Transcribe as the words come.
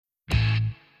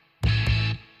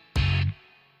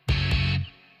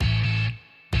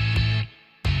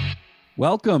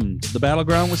Welcome to the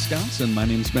Battleground, Wisconsin. My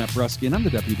name is Matt Brusky, and I'm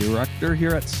the Deputy Director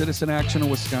here at Citizen Action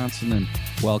of Wisconsin. And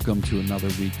welcome to another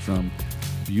week from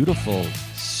beautiful,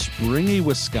 springy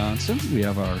Wisconsin. We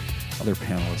have our other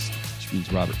panelist, which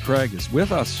means Robert Craig, is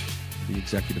with us, the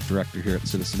Executive Director here at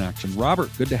Citizen Action.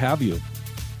 Robert, good to have you.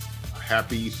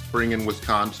 Happy spring in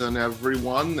Wisconsin,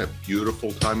 everyone. A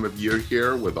beautiful time of year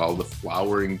here with all the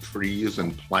flowering trees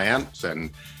and plants, and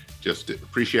just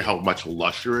appreciate how much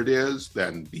lusher it is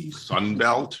than the Sun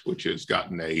Belt, which has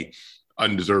gotten a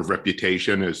undeserved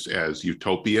reputation as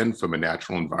utopian from a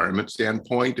natural environment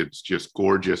standpoint. It's just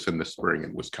gorgeous in the spring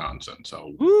in Wisconsin.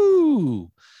 So,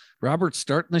 woo! Robert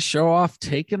starting the show off,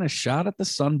 taking a shot at the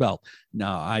Sun Belt.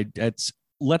 No,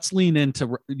 let's lean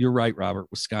into. You're right, Robert.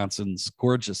 Wisconsin's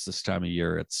gorgeous this time of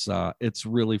year. It's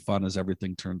really fun as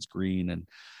everything turns green, and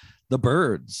the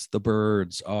birds,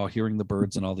 hearing the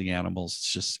birds and all the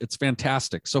animals. It's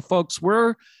fantastic. So folks,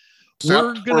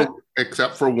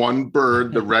 except for one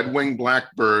bird, the red-winged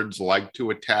blackbirds like to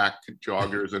attack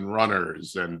joggers and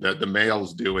runners, and the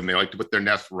males do, and they like to put their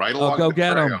nest right along the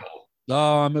trail. Them.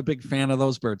 Oh, I'm a big fan of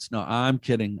those birds. No, I'm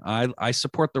kidding. I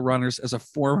support the runners. As a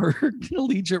former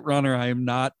collegiate runner, I am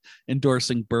not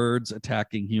endorsing birds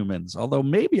attacking humans, although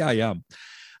maybe I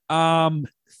am.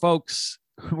 Folks,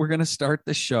 we're going to start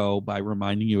the show by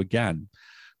reminding you again,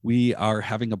 we are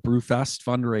having a Brewfest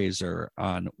fundraiser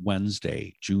on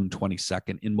Wednesday, June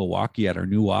 22nd in Milwaukee at our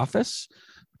new office,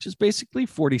 which is basically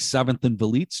 47th and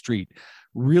Valete Street.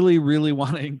 Really, really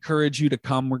want to encourage you to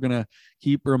come. We're going to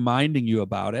keep reminding you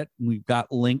about it. We've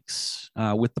got links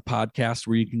with the podcast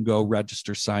where you can go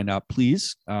register, sign up.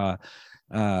 Please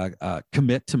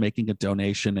commit to making a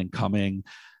donation and coming.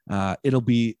 It'll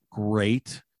be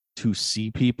great to see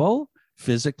people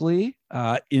physically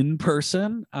in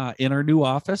person in our new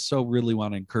office. So really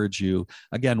want to encourage you.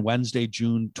 Again, Wednesday,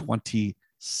 June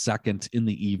 22nd in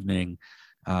the evening.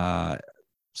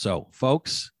 So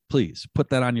folks, please put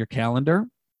that on your calendar.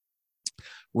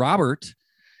 Robert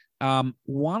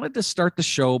wanted to start the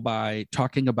show by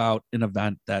talking about an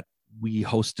event that we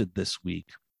hosted this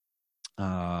week.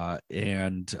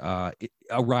 And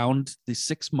around the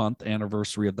 6-month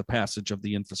anniversary of the passage of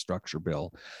the infrastructure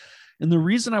bill. And the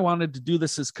reason I wanted to do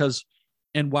this is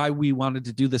and why we wanted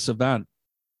to do this event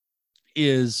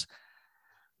is,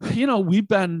 we've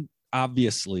been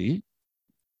obviously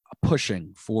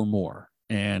pushing for more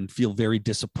and feel very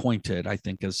disappointed, I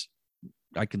think, as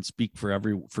I can speak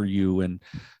for you and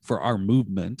for our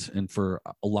movement and for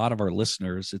a lot of our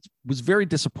listeners. It was very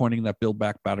disappointing that Build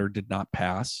Back Better did not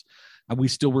pass. And we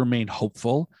still remain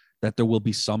hopeful that there will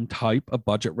be some type of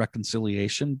budget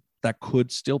reconciliation that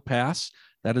could still pass.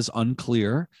 That is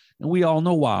unclear, and we all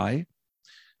know why.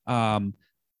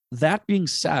 That being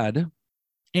said,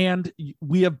 and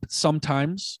we have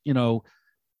sometimes,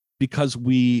 because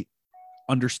we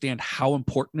understand how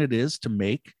important it is to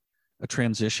make a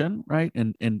transition, right,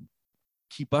 and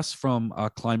keep us from a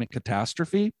climate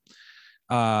catastrophe,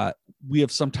 we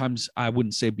have sometimes, I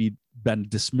wouldn't say been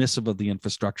dismissive of the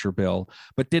infrastructure bill,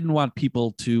 but didn't want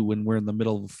people to, when we're in the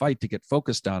middle of a fight, to get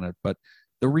focused on it. But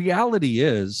the reality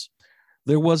is,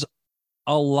 there was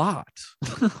a lot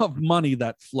of money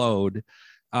that flowed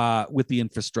with the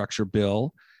infrastructure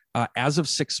bill. As of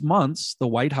 6 months, the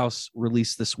White House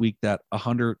released this week that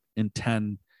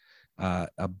 $110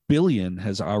 billion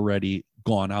has already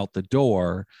gone out the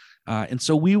door. And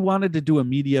so we wanted to do a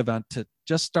media event to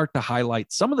just start to highlight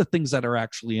some of the things that are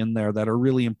actually in there that are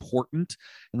really important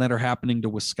and that are happening to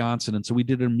Wisconsin. And so we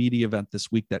did a media event this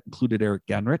week that included Eric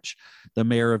Genrich, the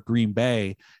mayor of Green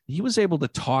Bay. He was able to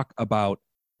talk about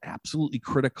absolutely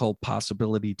critical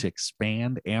possibility to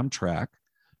expand Amtrak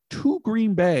to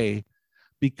Green Bay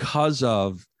because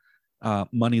of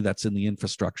money that's in the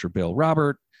infrastructure bill.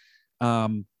 Robert,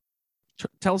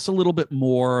 tell us a little bit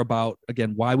more about,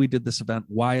 again, why we did this event,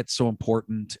 why it's so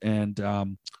important.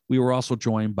 And we were also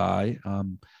joined by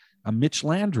Mitch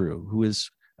Landrieu, who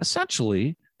is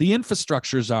essentially the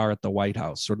infrastructure czar at the White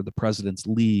House, sort of the president's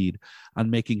lead on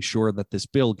making sure that this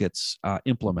bill gets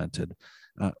implemented.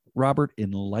 Robert,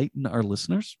 enlighten our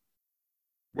listeners.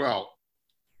 Well,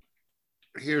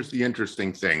 here's the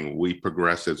interesting thing. We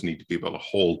progressives need to be able to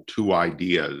hold two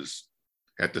ideas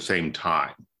at the same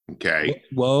time. Okay.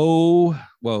 Whoa,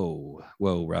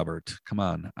 Robert, come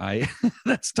on.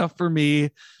 That's tough for me.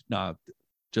 No,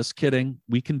 just kidding.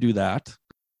 We can do that.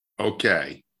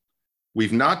 Okay.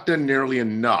 We've not done nearly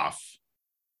enough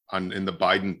in the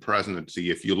Biden presidency.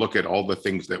 If you look at all the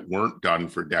things that weren't done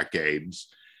for decades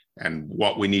and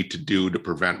what we need to do to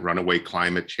prevent runaway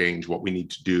climate change, what we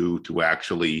need to do to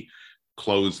actually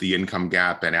close the income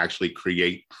gap and actually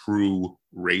create true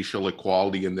racial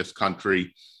equality in this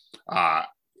country,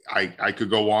 I could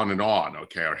go on and on.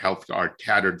 Okay, our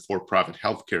tattered for-profit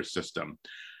healthcare system.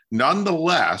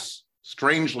 Nonetheless,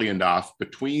 strangely enough,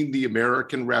 between the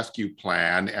American Rescue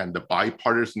Plan and the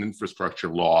bipartisan infrastructure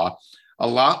law, a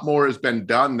lot more has been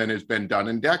done than has been done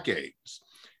in decades.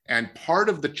 And part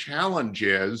of the challenge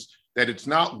is that it's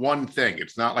not one thing.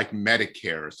 It's not like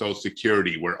Medicare or Social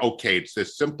Security where, okay, it's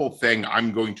this simple thing,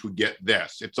 I'm going to get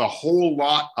this. It's a whole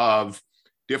lot of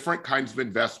different kinds of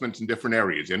investments in different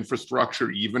areas.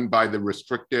 Infrastructure, even by the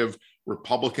restrictive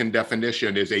Republican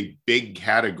definition, is a big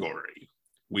category.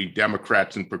 We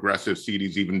Democrats and progressives see it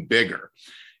as even bigger.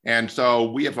 And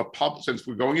so we have since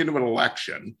we're going into an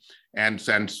election, and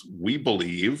since we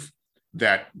believe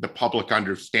that the public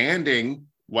understanding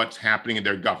what's happening in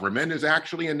their government is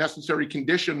actually a necessary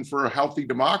condition for a healthy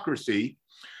democracy,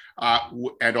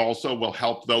 and also will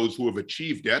help those who have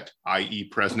achieved it, i.e.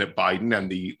 President Biden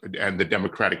and the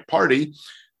Democratic Party,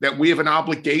 that we have an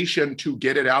obligation to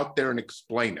get it out there and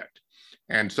explain it.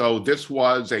 And so this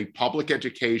was a public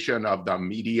education of the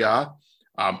media,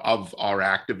 of our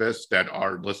activists that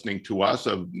are listening to us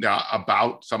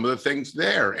about some of the things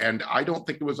there. And I don't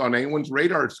think it was on anyone's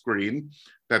radar screen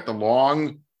that the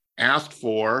long asked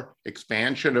for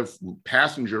expansion of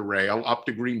passenger rail up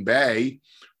to Green Bay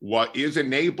what is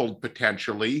enabled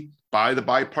potentially by the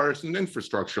bipartisan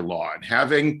infrastructure law. And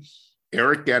having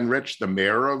Eric Genrich, the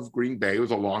mayor of Green Bay,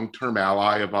 was a long-term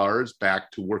ally of ours,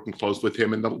 back to working close with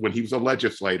him when he was a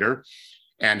legislator,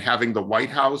 and having the White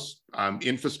House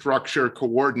infrastructure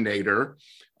coordinator,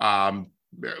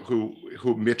 who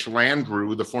Mitch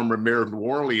Landrieu, the former mayor of New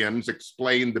Orleans,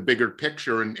 explained the bigger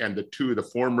picture, and the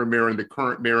former mayor and the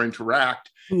current mayor interact.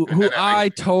 Who I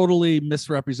totally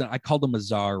misrepresent. I called him a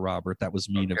czar, Robert. That was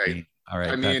mean of me. All right.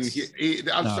 I mean,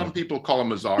 some people call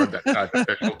him a czar. That's not a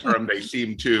special term. They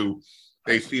seem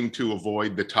to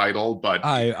avoid the title, but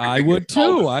I would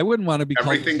too. I wouldn't want to be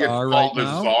called a czar right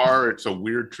now. Czar. It's a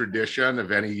weird tradition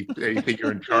of anything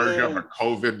you're in charge of, a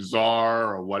COVID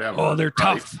czar or whatever. Oh, they're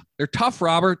tough. They're tough,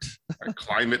 Robert.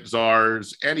 Climate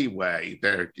czars. Anyway,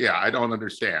 I don't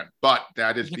understand, but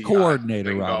that is the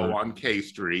coordinator Robert on K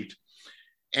Street.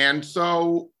 And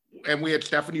we had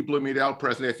Stephanie Bloomingdale,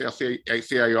 president of the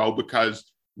ACIO,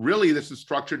 because really this is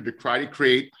structured to try to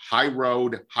create high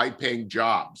road, high paying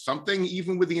jobs. Something,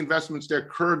 even with the investments that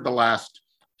occurred the last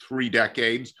 3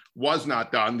 decades, was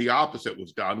not done. The opposite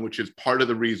was done, which is part of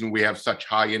the reason we have such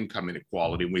high income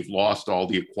inequality. We've lost all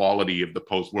the equality of the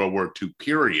post-World War II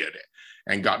period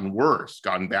and gotten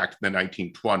back to the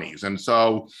 1920s. And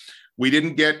so we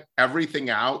didn't get everything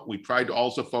out. We tried to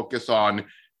also focus on,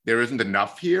 there isn't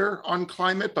enough here on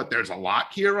climate, but there's a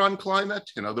lot here on climate.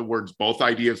 In other words, both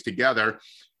ideas together.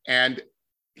 And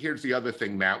here's the other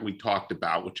thing, Matt, we talked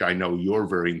about, which I know you're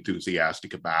very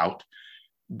enthusiastic about.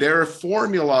 There are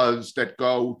formulas that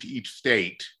go to each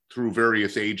state through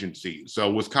various agencies.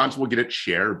 So Wisconsin will get its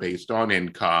share based on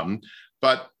income,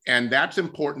 and that's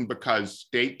important because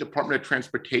state Department of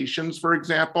Transportations, for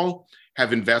example,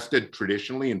 have invested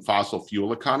traditionally in fossil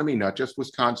fuel economy, not just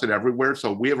Wisconsin, everywhere.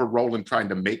 So we have a role in trying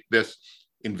to make this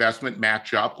investment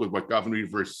match up with what Governor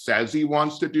Evers says he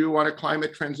wants to do on a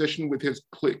climate transition with his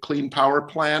Clean Power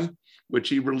Plan, which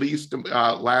he released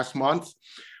last month.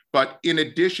 But in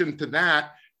addition to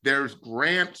that, there's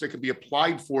grants that can be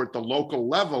applied for at the local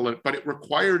level, but it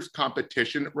requires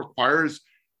competition. It requires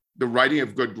the writing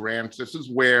of good grants. This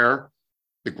is where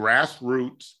the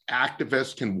grassroots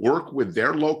activists can work with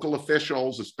their local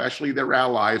officials, especially their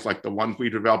allies, like the ones we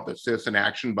developed at Citizen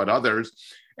Action, but others,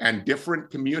 and different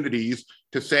communities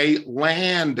to say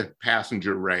land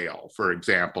passenger rail, for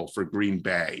example, for Green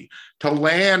Bay, to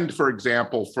land, for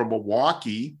example, from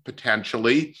Milwaukee,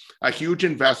 potentially a huge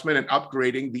investment in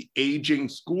upgrading the aging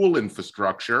school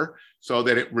infrastructure so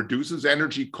that it reduces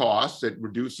energy costs, it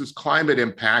reduces climate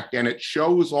impact, and it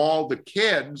shows all the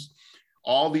kids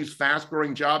all these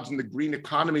fast-growing jobs in the green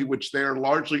economy, which they're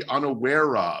largely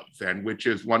unaware of, and which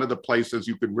is one of the places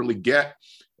you could really get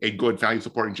a good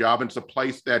value-supporting job. And it's a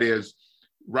place that is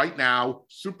right now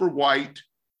super white,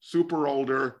 super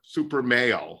older, super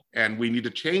male. And we need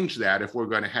to change that if we're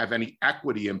going to have any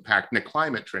equity impact in the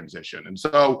climate transition. And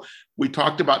so we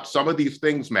talked about some of these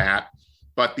things, Matt,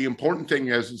 but the important thing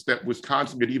is that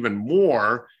Wisconsin get even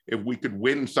more if we could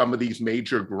win some of these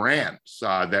major grants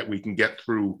that we can get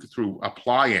through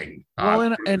applying.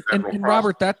 Well, and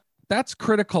Robert, that's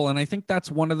critical. And I think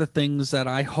that's one of the things that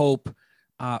I hope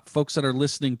folks that are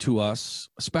listening to us,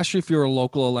 especially if you're a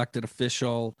local elected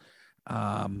official,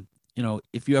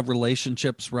 if you have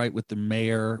relationships right with the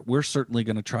mayor, we're certainly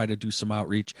going to try to do some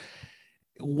outreach.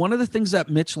 One of the things that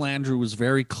Mitch Landrieu was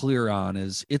very clear on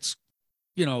is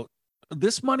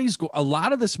a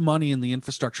lot of this money in the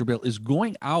infrastructure bill is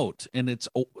going out, and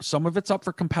some of it's up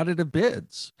for competitive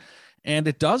bids. And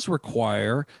it does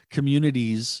require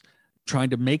communities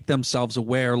trying to make themselves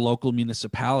aware, local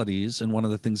municipalities. And one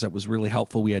of the things that was really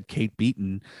helpful, we had Kate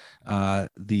Beaton,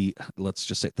 let's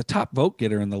just say the top vote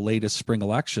getter in the latest spring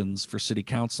elections for city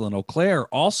council in Eau Claire,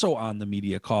 also on the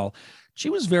media call. She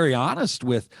was very honest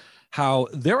with how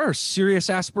there are serious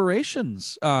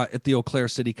aspirations at the Eau Claire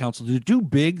City Council to do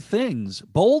big things,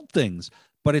 bold things,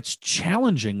 but it's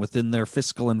challenging within their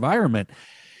fiscal environment.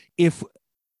 If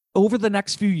over the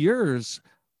next few years,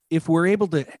 if we're able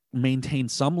to maintain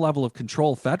some level of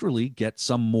control federally, get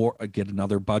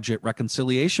another budget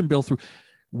reconciliation bill through,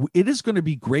 it is going to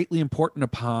be greatly important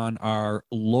upon our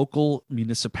local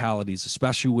municipalities,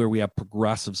 especially where we have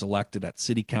progressives elected at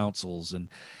city councils and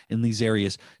in these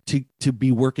areas, to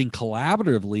be working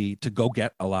collaboratively to go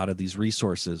get a lot of these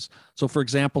resources. So, for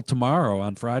example, tomorrow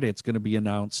on Friday, it's going to be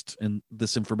announced, and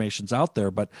this information's out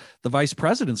there, but the vice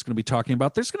president's going to be talking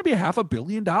about there's going to be $500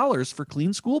 million for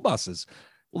clean school buses.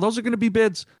 Well, those are going to be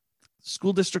bids.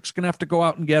 School districts going to have to go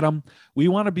out and get them. We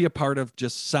want to be a part of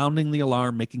just sounding the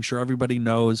alarm, making sure everybody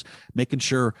knows, making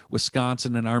sure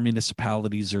Wisconsin and our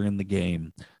municipalities are in the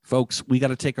game. Folks, we got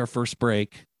to take our first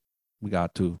break. We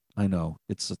got to. I know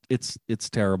it's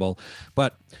terrible,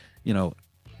 but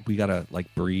we got to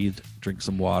breathe, drink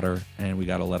some water, and we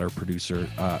got to let our producer,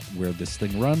 where this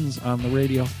thing runs on the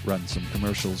radio, run some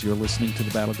commercials. You're listening to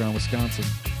the Battleground Wisconsin.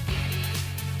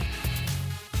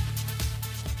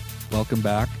 Welcome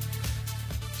back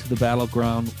to the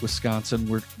Battleground Wisconsin.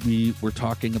 We're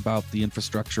talking about the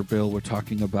infrastructure bill. We're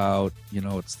talking about,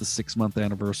 it's the 6-month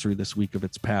anniversary this week of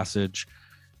its passage.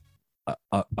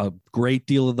 A great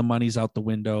deal of the money's out the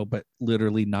window, but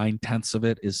literally 9/10 of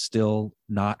it is still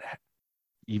not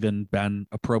even been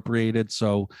appropriated.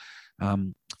 So,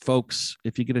 folks,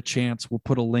 if you get a chance, we'll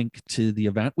put a link to the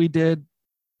event we did.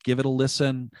 Give it a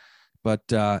listen.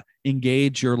 But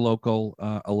engage your local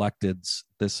electeds.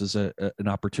 This is an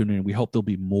opportunity. We hope there'll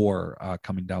be more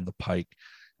coming down the pike,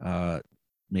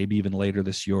 maybe even later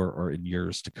this year or in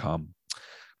years to come.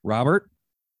 Robert,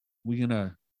 we're going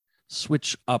to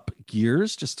switch up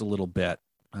gears just a little bit.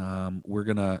 We're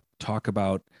going to talk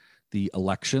about the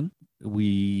election.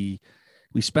 We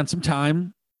spent some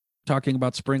time talking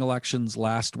about spring elections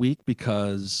last week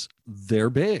because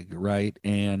they're big, right?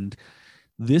 And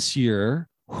this year,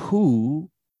 who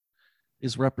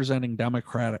is representing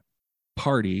Democratic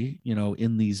Party,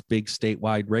 in these big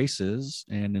statewide races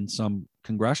and in some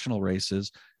congressional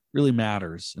races really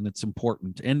matters, and it's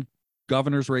important. And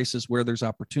governor's races where there's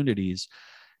opportunities.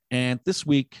 And this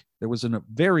week, there was a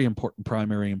very important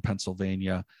primary in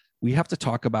Pennsylvania. We have to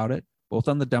talk about it, both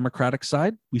on the Democratic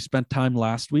side. We spent time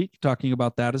last week talking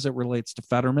about that as it relates to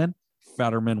Fetterman.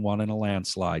 Fetterman won in a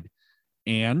landslide.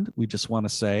 And we just want to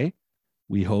say,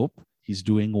 we hope he's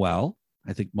doing well.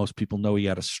 I think most people know he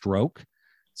had a stroke.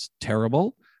 It's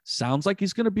terrible. Sounds like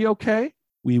he's going to be okay.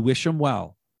 We wish him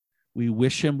well. We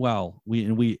wish him well.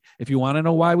 If you want to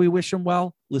know why we wish him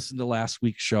well, listen to last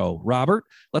week's show. Robert,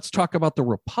 let's talk about the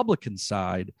Republican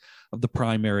side of the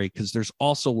primary, because there's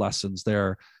also lessons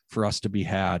there for us to be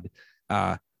had.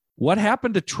 What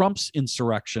happened to Trump's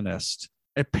insurrectionist?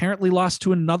 Apparently lost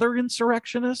to another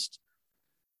insurrectionist.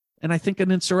 And I think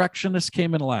an insurrectionist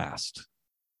came in last,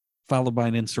 followed by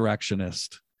an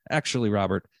insurrectionist. Actually,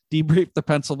 Robert, debrief the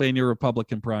Pennsylvania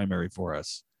Republican primary for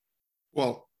us.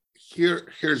 Well,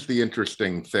 here's the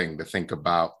interesting thing to think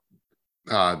about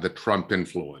the Trump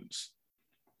influence.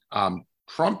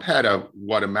 Trump had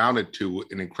what amounted to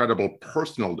an incredible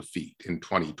personal defeat in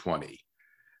 2020.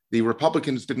 The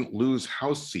Republicans didn't lose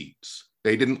House seats.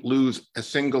 They didn't lose a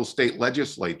single state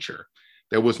legislature.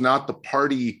 There was not the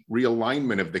party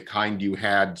realignment of the kind you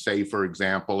had, say, for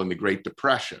example, in the Great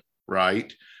Depression,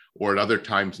 right? Or at other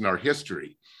times in our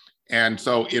history. And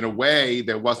so in a way,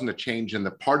 there wasn't a change in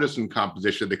the partisan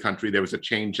composition of the country. There was a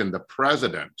change in the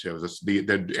president. It was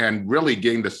and really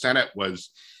getting the Senate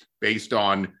was based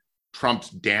on Trump's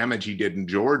damage he did in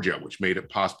Georgia, which made it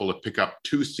possible to pick up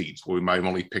 2 seats where we might have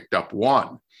only picked up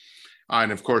 1.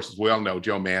 And of course, as we all know,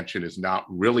 Joe Manchin is not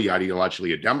really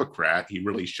ideologically a Democrat. He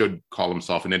really should call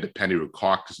himself an independent who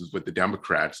caucuses with the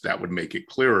Democrats. That would make it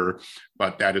clearer.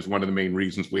 But that is one of the main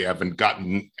reasons we haven't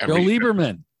gotten Joe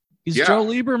Lieberman. He's Joe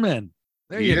Lieberman.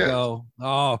 There you go.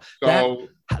 Oh, so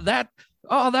that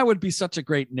would be such a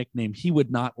great nickname. He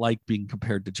would not like being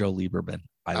compared to Joe Lieberman.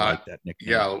 I like that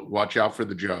nickname. Yeah, watch out for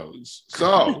the Joes.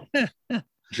 So,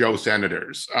 Joe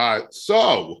Senators.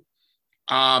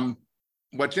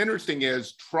 What's interesting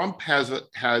is Trump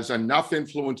has enough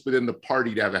influence within the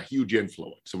party to have a huge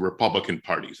influence, the Republican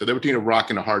Party. So they're between a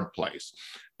rock and a hard place.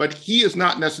 but he is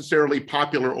not necessarily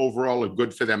popular overall or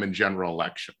good for them in general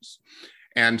elections.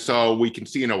 And so we can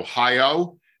see in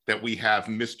Ohio that we have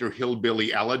Mr.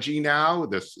 Hillbilly Elegy now,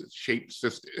 this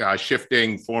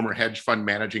shape-shifting former hedge fund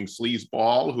managing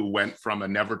sleazeball who went from a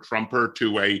never Trumper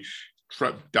to a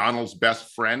Donald's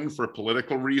best friend for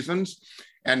political reasons.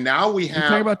 And now we have. You're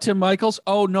talking about Tim Michaels?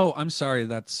 Oh no, I'm sorry.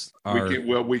 That's our.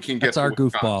 We can get that's to our Wisconsin.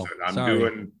 goofball. I'm Sorry.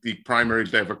 doing the primaries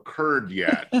that have occurred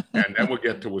yet, and then we'll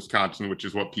get to Wisconsin, which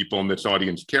is what people in this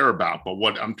audience care about. But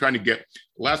what I'm trying to get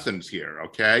lessons here,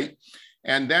 okay?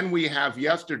 And then we have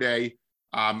Tuesday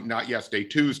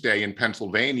in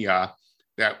Pennsylvania,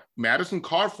 that Madison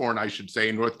Cawthorn, I should say,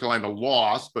 in North Carolina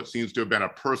lost, but seems to have been a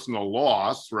personal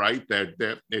loss, right?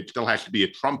 That it still has to be a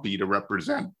Trumpy to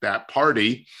represent that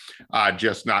party,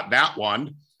 just not that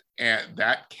one. And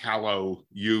that callow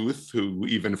youth who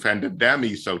even offended them,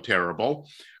 he's so terrible.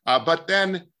 But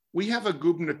then we have a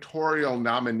gubernatorial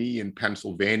nominee in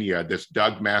Pennsylvania, this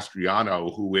Doug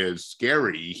Mastriano, who is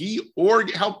scary. He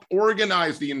helped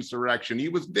organize the insurrection. He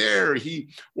was there.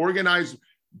 He organized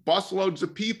busloads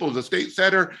of people. The state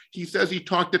senator, he says he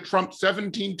talked to Trump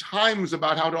 17 times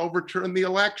about how to overturn the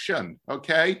election,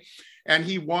 okay? And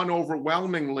he won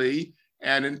overwhelmingly.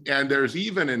 And there's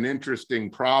even an interesting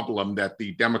problem that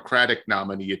the Democratic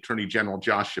nominee, Attorney General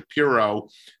Josh Shapiro,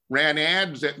 ran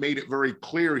ads that made it very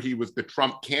clear he was the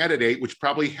Trump candidate, which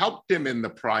probably helped him in the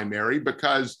primary,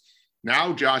 because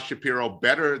now Josh Shapiro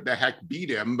better the heck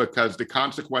beat him, because the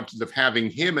consequences of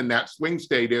having him in that swing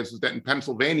state is that in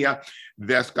Pennsylvania,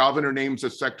 this governor names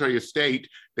a Secretary of State.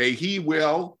 He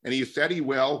will, and he said he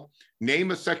will,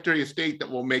 name a Secretary of State that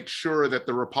will make sure that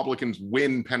the Republicans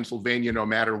win Pennsylvania no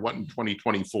matter what in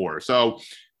 2024. So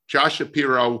Josh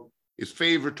Shapiro is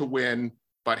favored to win,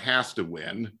 but has to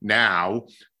win now.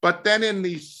 But then in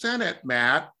the Senate,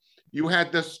 Matt, you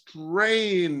had this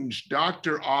strange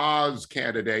Dr. Oz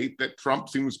candidate that Trump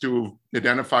seems to have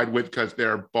identified with, because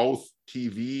they're both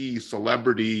TV,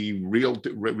 celebrity,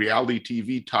 reality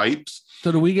TV types.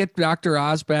 So do we get Dr.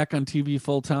 Oz back on TV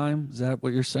full time? Is that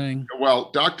what you're saying? Well,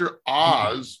 Dr.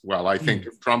 Oz, well, I think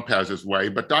if Trump has his way,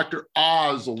 but Dr.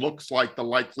 Oz looks like the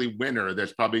likely winner.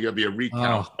 There's probably going to be a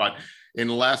recount, but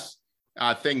unless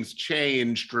things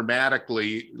change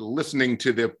dramatically, listening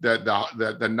to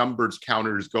the numbers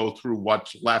counters go through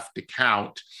what's left to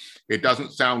count, it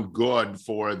doesn't sound good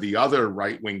for the other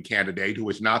right-wing candidate, who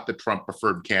is not the Trump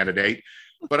preferred candidate.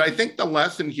 But I think the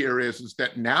lesson here is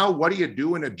that now, what do you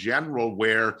do in a general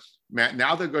where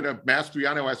now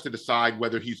Mastriano has to decide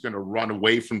whether he's going to run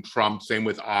away from Trump? Same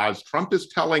with Oz. Trump is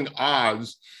telling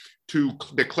Oz to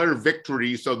declare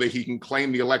victory so that he can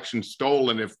claim the election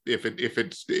stolen if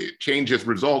it changes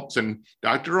results. And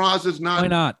Dr. Oz is not. Why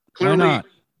not? Clearly Why not?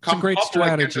 It's a great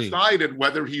strategy. And decided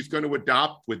whether he's going to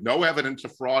adopt, with no evidence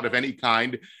of fraud of any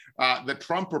kind, the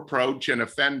Trump approach and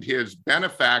offend his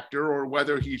benefactor, or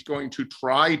whether he's going to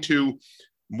try to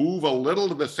move a little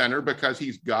to the center because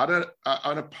he's got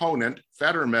an opponent,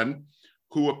 Fetterman,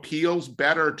 who appeals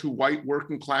better to white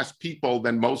working class people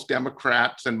than most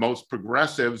Democrats and most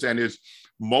progressives, and is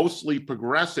mostly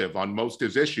progressive on most of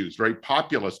his issues, very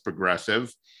populist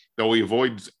progressive, though he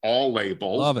avoids all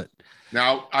labels. Love it.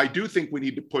 Now, I do think we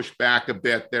need to push back a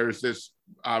bit. There's this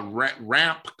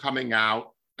ramp coming out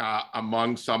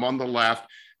among some on the left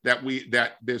that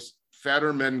this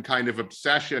Fetterman kind of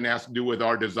obsession has to do with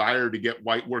our desire to get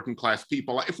white working class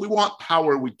people. If we want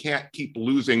power, we can't keep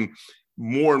losing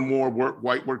more and more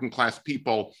white working class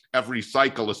people every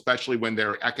cycle, especially when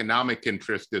their economic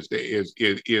interest is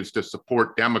to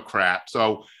support Democrats.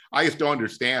 So I just don't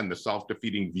understand the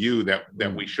self-defeating view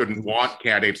that we shouldn't want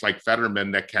candidates like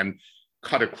Fetterman that can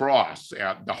cut across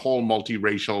the whole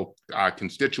multiracial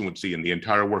constituency and the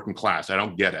entire working class. I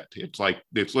don't get it.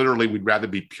 It's literally, we'd rather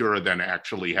be pure than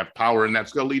actually have power, and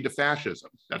that's going to lead to fascism.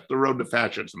 That's the road to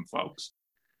fascism, folks.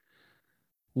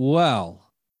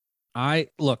 Well, I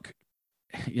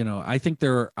think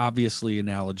there are obviously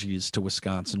analogies to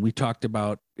Wisconsin. We talked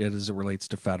about it as it relates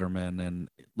to Fetterman, and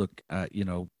look,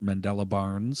 Mandela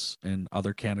Barnes and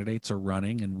other candidates are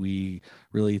running, and we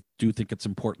really do think it's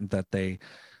important that they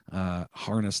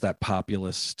harness that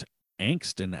populist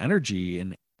angst and energy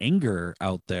and anger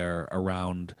out there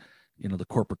around, the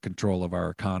corporate control of our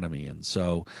economy. And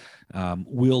so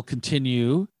we'll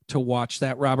continue to watch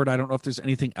that. Robert, I don't know if there's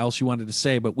anything else you wanted to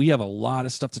say, but we have a lot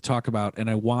of stuff to talk about, and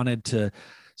I wanted to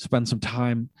spend some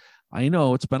time. I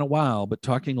know it's been a while, but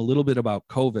talking a little bit about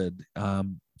COVID.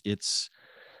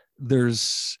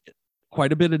 There's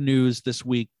quite a bit of news this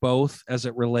week, both as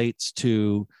it relates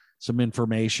to some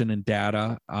information and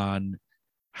data on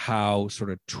how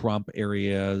sort of Trump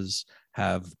areas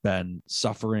have been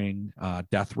suffering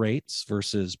death rates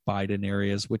versus Biden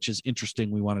areas, which is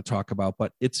interesting. We want to talk about,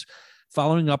 but it's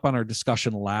following up on our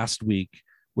discussion last week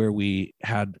where we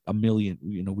had a million,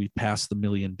 we passed the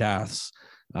million deaths.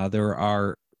 There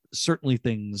are certainly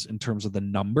things in terms of the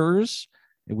numbers.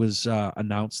 It was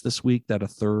announced this week that a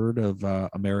third of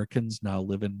Americans now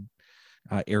live in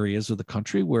areas of the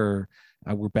country where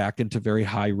we're back into very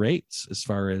high rates as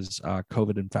far as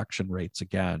COVID infection rates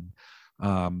again.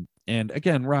 And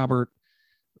again, Robert,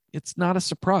 it's not a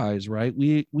surprise, right?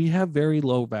 We have very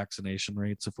low vaccination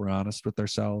rates, if we're honest with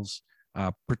ourselves,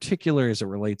 particularly as it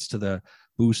relates to the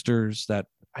boosters. That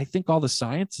I think all the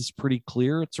science is pretty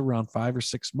clear. It's around 5 or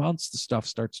 6 months, the stuff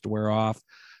starts to wear off.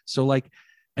 So I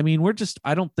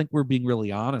don't think we're being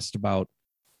really honest about,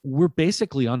 we're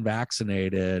basically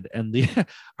unvaccinated, and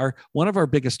one of our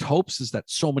biggest hopes is that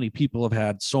so many people have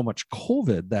had so much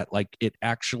COVID that it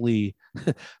actually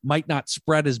might not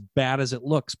spread as bad as it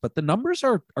looks, but the numbers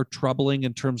are troubling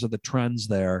in terms of the trends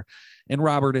there. And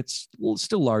Robert, it's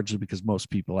still largely because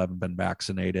most people haven't been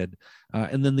vaccinated.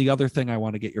 And then the other thing I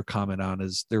want to get your comment on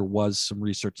is there was some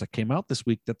research that came out this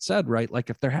week that said, right,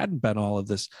 if there hadn't been all of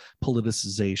this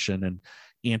politicization and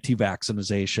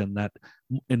anti-vaccination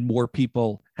and more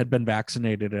people had been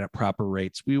vaccinated at proper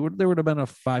rates, there would have been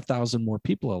 5,000 more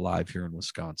people alive here in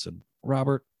Wisconsin.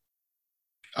 Robert?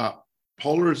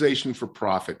 Polarization for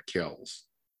profit kills.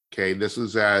 Okay, this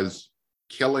is as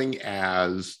killing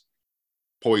as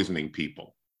poisoning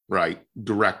people, right?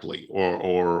 Directly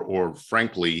or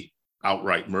frankly,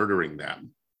 outright murdering them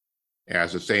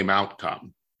as the same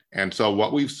outcome. And so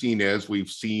what we've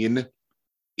seen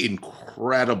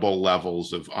incredible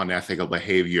levels of unethical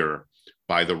behavior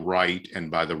by the right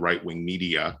and by the right-wing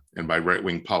media and by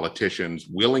right-wing politicians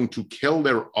willing to kill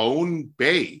their own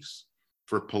base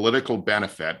for political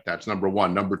benefit. That's number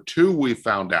one. Number two, we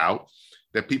found out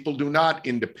that people do not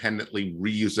independently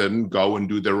reason, go and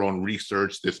do their own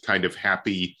research, this kind of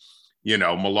happy,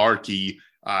 malarkey,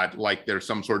 like they're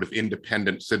some sort of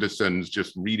independent citizens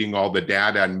just reading all the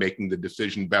data and making the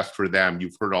decision best for them.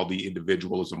 You've heard all the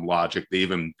individualism logic. They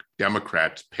even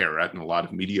Democrats parrot, and a lot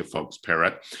of media folks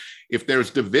parrot. If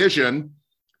there's division,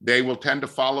 they will tend to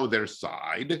follow their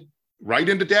side right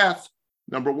into death,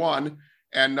 number one.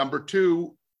 And number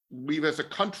two, we as a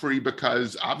country,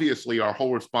 because obviously our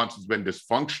whole response has been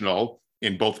dysfunctional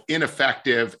in both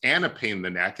ineffective and a pain in the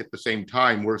neck at the same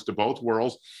time, worst of both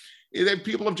worlds,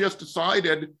 people have just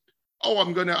decided,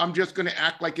 I'm just gonna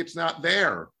act like it's not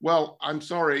there. Well, I'm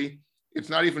sorry, it's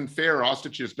not even fair.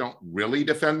 Ostriches don't really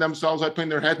defend themselves by putting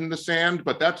their head in the sand,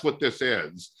 but that's what this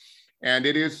is. And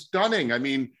it is stunning. I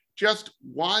mean, just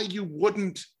why you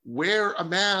wouldn't wear a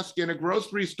mask in a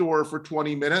grocery store for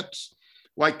 20 minutes,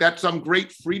 like that's some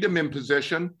great freedom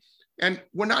imposition. And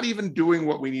we're not even doing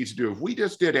what we need to do. If we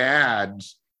just did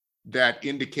ads that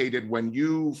indicated when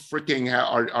you freaking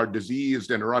are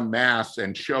diseased and are unmasked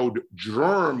and showed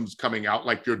germs coming out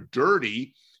like you're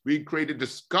dirty, we created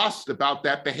disgust about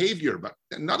that behavior. But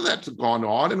none of that's gone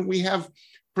on. And we have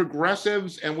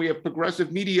progressives and we have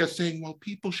progressive media saying, well,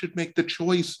 people should make the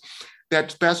choice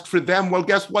that's best for them. Well,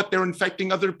 guess what? They're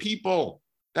infecting other people.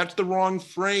 That's the wrong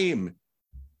frame.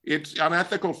 It's an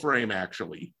unethical frame,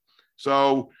 actually.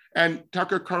 So, and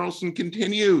Tucker Carlson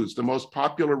continues, the most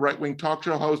popular right-wing talk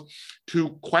show host,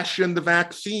 to question the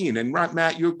vaccine. And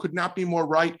Matt, you could not be more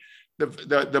right.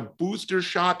 The booster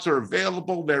shots are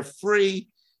available, they're free.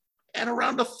 And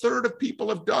around a third of people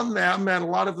have done them, and a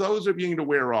lot of those are beginning to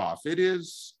wear off. It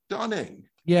is stunning.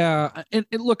 Yeah, and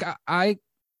look, I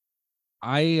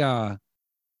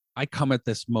come at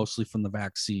this mostly from the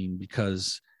vaccine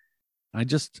because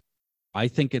I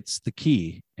think it's the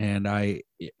key. And I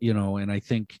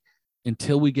think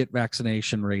until we get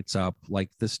vaccination rates up,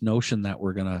 like this notion that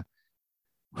we're going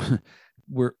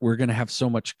to have so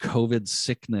much COVID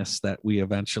sickness that we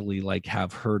eventually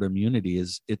have herd immunity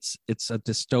it's a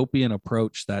dystopian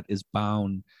approach that is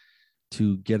bound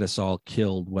to get us all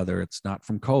killed, whether it's not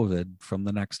from COVID, from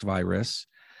the next virus.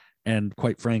 And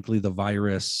quite frankly, the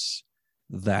virus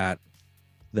that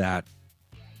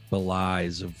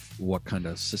belies of what kind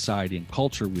of society and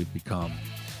culture we've become.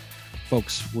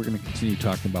 Folks, we're going to continue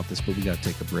talking about this, but we got to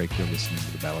take a break. You're listening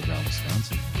to the Battleground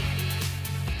Wisconsin.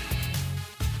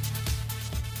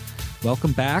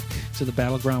 Welcome back to the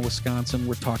Battleground Wisconsin.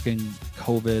 We're talking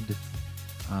COVID.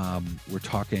 We're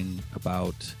talking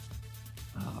about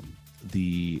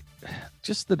the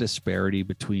disparity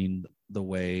between the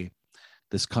way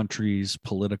this country's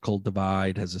political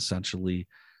divide has essentially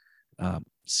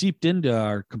seeped into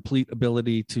our complete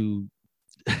ability to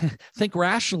think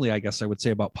rationally, I guess I would say,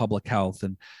 about public health.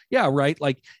 And yeah, right.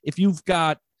 Like if you've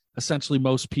got essentially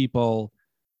most people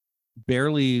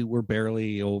we're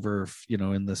barely over,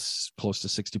 in this close to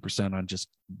 60% on just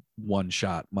one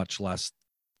shot, much less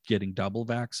getting double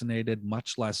vaccinated,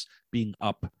 much less being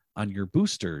up on your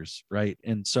boosters, right?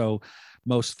 And so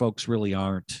most folks really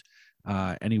aren't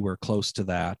anywhere close to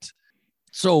that.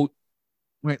 So,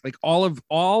 right, like all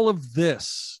of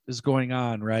this is going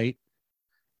on, right?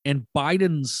 And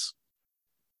Biden's,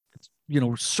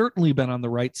 certainly been on the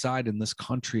right side in this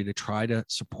country to try to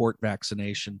support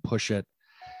vaccination, push it.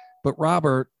 But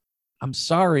Robert, I'm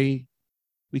sorry,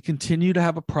 we continue to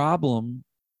have a problem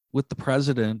with the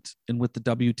president and with the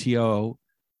WTO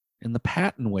and the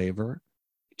patent waiver.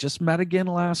 Just met again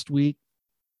last week.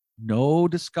 No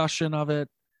discussion of it.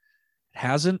 It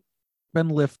hasn't been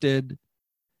lifted.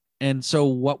 And so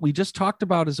what we just talked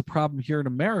about is a problem here in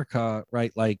America,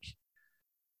 right? Like,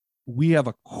 we have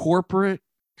a corporate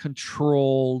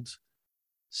controlled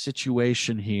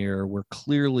situation here where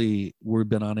clearly we've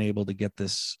been unable to get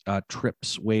this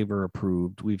TRIPS waiver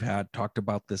approved. We've talked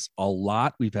about this a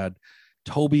lot. We've had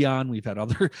Toby on, we've had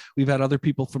other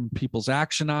people from People's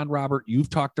Action on. Robert, you've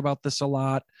talked about this a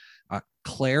lot.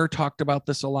 Claire talked about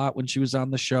this a lot when she was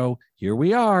on the show. Here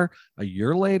we are a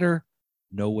year later,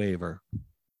 no waiver.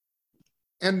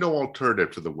 And no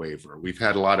alternative to the waiver. We've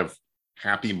had a lot of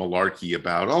happy malarkey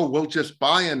about, we'll just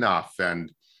buy enough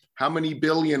and how many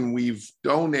billion we've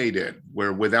donated,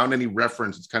 where without any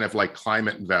reference, it's kind of like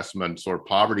climate investments or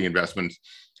poverty investments.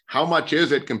 How much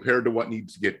is it compared to what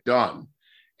needs to get done?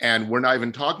 And we're not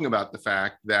even talking about the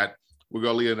fact that we're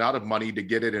going to need a lot of money to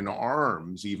get it in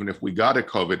arms, even if we got a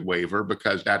COVID waiver,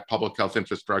 because that public health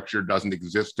infrastructure doesn't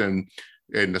exist in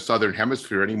the Southern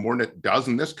Hemisphere any more than it does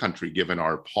in this country, given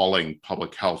our appalling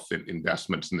public health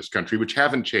investments in this country, which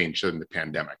haven't changed in the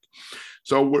pandemic.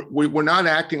 So we're not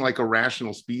acting like a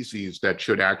rational species that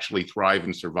should actually thrive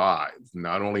and survive,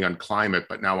 not only on climate,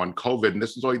 but now on COVID. And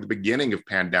this is only the beginning of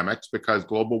pandemics, because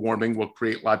global warming will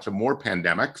create lots of more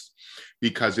pandemics,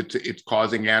 because it's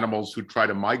causing animals who try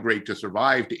to migrate to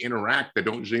survive to interact that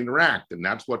don't usually interact. And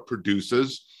that's what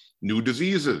produces new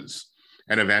diseases.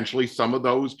 And eventually some of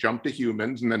those jump to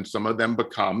humans, and then some of them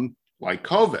become like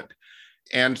COVID.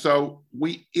 And so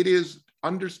it is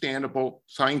understandable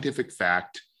scientific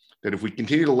fact that if we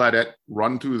continue to let it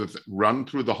run through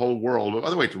the whole world,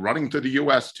 by the way, it's running through the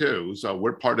US too, so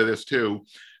we're part of this too,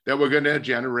 that we're going to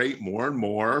generate more and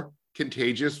more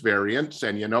contagious variants.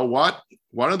 And you know what?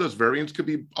 One of those variants could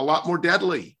be a lot more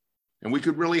deadly, and we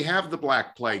could really have the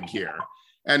Black Plague here.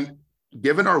 And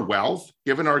given our wealth,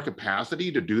 given our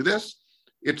capacity to do this,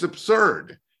 it's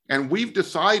absurd. And we've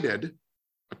decided,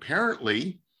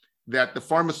 apparently, that the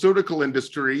pharmaceutical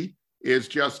industry is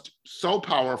just so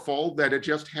powerful that it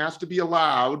just has to be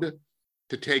allowed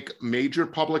to take major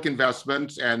public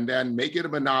investments and then make it a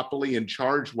monopoly and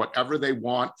charge whatever they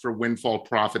want for windfall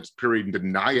profits, period, and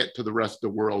deny it to the rest of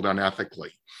the world unethically,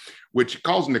 which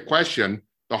calls into question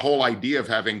the whole idea of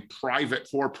having private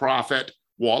for-profit,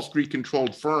 Wall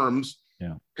Street-controlled firms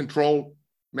control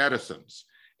medicines.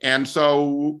 And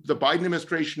so the Biden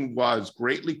administration was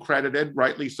greatly credited,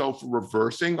 rightly so, for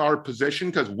reversing our position,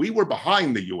 because we were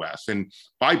behind the US and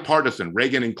bipartisan,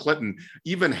 Reagan and Clinton,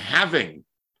 even having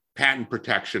patent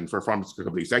protection for pharmaceutical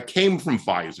companies. That came from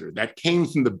Pfizer, that came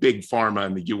from the big pharma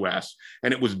in the US,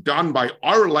 and it was done by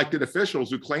our elected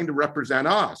officials who claim to represent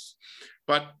us.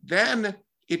 But then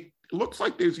it looks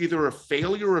like there's either a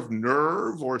failure of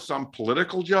nerve or some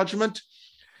political judgment,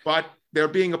 but they're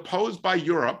being opposed by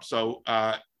Europe. So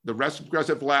the rest of the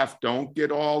progressive left don't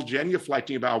get all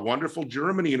genuflecting about how wonderful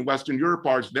Germany and Western Europe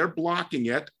are. They're blocking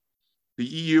it. The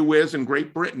EU is, and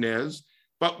Great Britain is.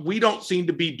 But we don't seem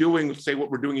to be doing, say,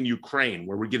 what we're doing in Ukraine,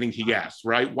 where we're giving to yes,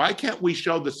 right? Why can't we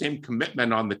show the same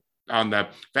commitment on the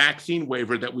vaccine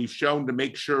waiver that we've shown to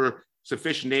make sure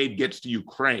sufficient aid gets to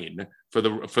Ukraine for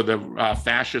the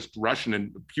fascist Russian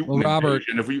and Putin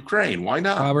invasion of Ukraine? Why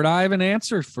not? Robert, I have an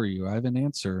answer for you. I have an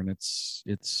answer, and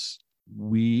it's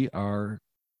we are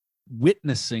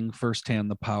witnessing firsthand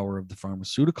the power of the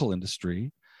pharmaceutical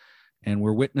industry, and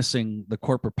we're witnessing the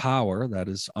corporate power that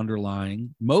is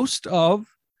underlying most of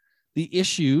the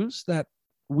issues that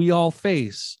we all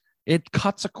face. It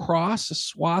cuts across a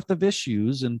swath of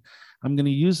issues, and I'm going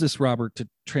to use this, Robert, to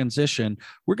transition.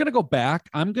 We're going to go back.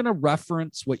 I'm going to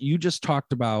reference what you just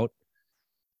talked about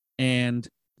and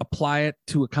apply it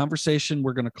to a conversation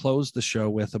we're going to close the show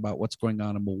with about what's going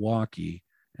on in Milwaukee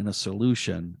and a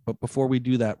solution. But before we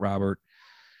do that, Robert,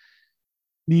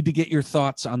 need to get your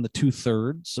thoughts on the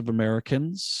 2/3 of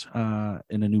Americans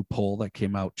in a new poll that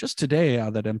came out just today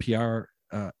that NPR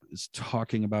is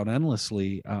talking about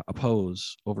endlessly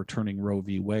oppose overturning Roe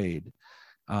v. Wade.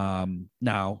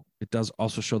 Now, it does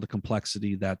also show the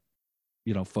complexity that,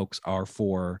 folks are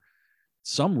for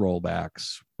some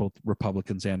rollbacks, both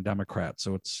Republicans and Democrats.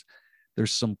 So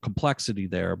there's some complexity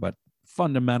there, but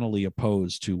fundamentally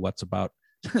opposed to what's about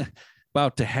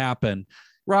to happen.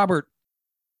 Robert,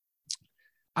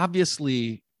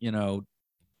 obviously,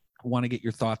 want to get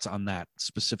your thoughts on that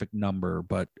specific number,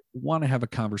 but want to have a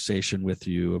conversation with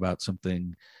you about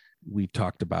something we've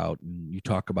talked about and you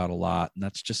talk about a lot. And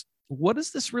that's just, what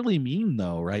does this really mean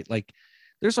though? Right? Like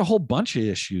there's a whole bunch of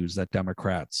issues that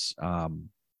Democrats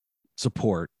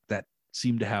support that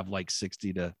seem to have like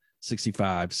 60 to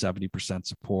 65, 70%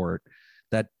 support,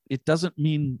 that it doesn't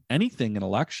mean anything in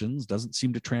elections, doesn't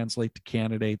seem to translate to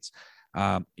candidates.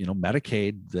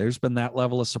 Medicaid, there's been that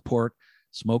level of support.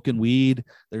 Smoking weed,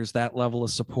 there's that level of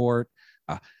support.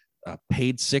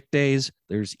 Paid sick days,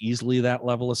 there's easily that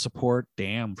level of support.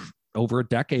 Damn, over a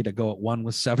decade ago, it won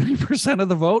with 70% of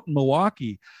the vote in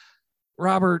Milwaukee.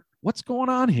 Robert, what's going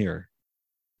on here?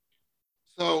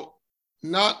 So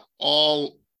not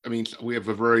all, we have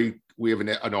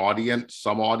an audience.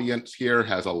 Some audience here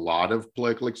has a lot of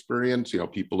political experience,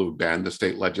 people who've been in the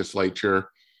state legislature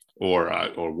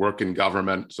or work in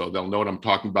government, so they'll know what I'm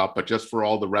talking about. But just for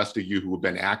all the rest of you who have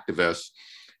been activists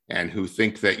and who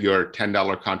think that your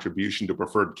 $10 contribution to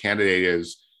preferred candidate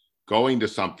is going to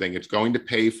something, it's going to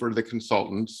pay for the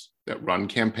consultants that run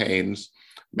campaigns.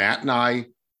 Matt and I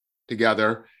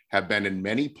together have been in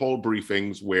many poll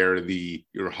briefings where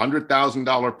your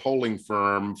 $100,000 polling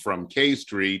firm from K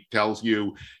Street tells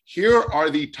you, here are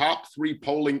the top 3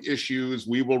 polling issues,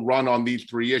 we will run on these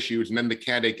 3 issues, and then the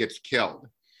candidate gets killed.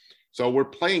 So we're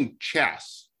playing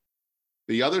chess.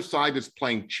 The other side is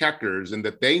playing checkers, in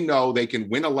that they know they can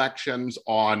win elections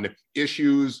on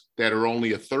issues that are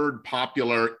only a third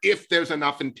popular if there's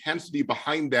enough intensity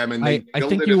behind them. And I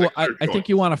think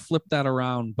you want to flip that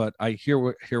around, but I hear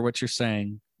what you're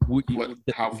saying.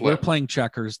 We're playing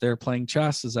checkers. They're playing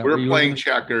chess. Is that we're playing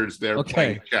checkers? They're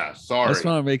playing chess. Sorry, I just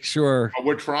want to make sure. But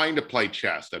we're trying to play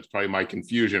chess. That's probably my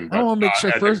confusion. But, I want to make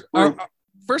sure first.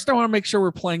 I want to make sure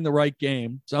we're playing the right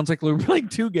game. Sounds like we're playing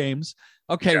 2 games.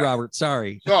 Okay, yeah. Robert.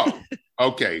 Sorry. So,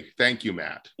 okay. Thank you,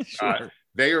 Matt. Sure.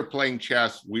 They are playing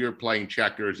chess. We are playing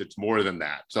checkers. It's more than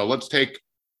that. So let's take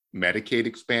Medicaid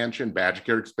expansion, Badger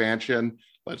Care expansion.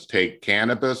 Let's take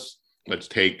cannabis. Let's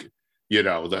take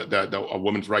a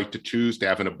woman's right to choose to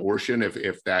have an abortion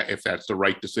if that's the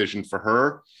right decision for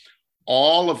her.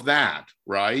 All of that,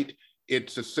 right?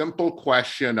 It's a simple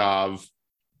question of,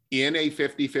 in a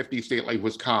 50-50 state like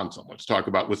Wisconsin, let's talk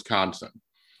about Wisconsin.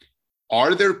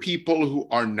 Are there people who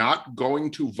are not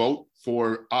going to vote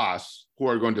for us, who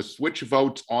are going to switch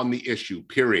votes on the issue,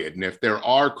 period? And if there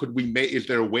are, is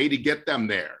there a way to get them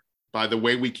there by the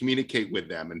way we communicate with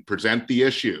them and present the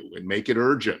issue and make it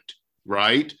urgent,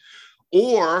 right?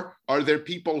 Or are there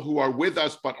people who are with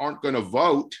us but aren't going to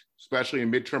vote, especially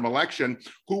in midterm election,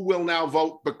 who will now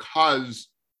vote because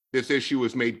this issue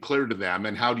is made clear to them?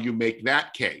 And how do you make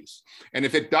that case? And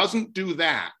if it doesn't do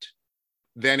that,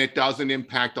 then it doesn't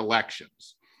impact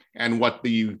elections. And what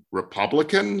the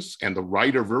Republicans and the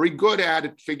right are very good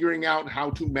at figuring out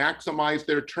how to maximize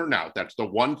their turnout. That's the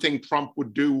one thing Trump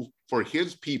would do for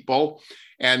his people.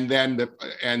 And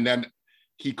then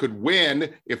he could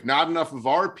win if not enough of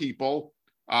our people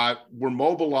were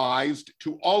mobilized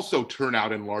to also turn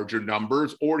out in larger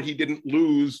numbers, or he didn't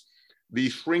lose the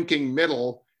shrinking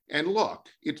middle. And look,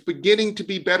 it's beginning to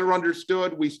be better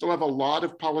understood. We still have a lot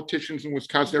of politicians in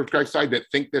Wisconsin Democratic side that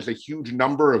think there's a huge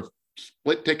number of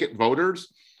split ticket voters.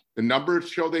 The numbers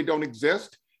show they don't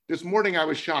exist. This morning, I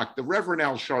was shocked. The Reverend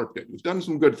Al Sharpton, who's done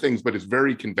some good things, but is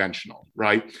very conventional,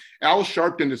 right? Al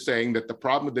Sharpton is saying that the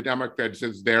problem with the Democrats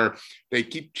is they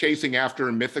keep chasing after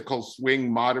a mythical swing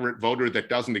moderate voter that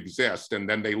doesn't exist, and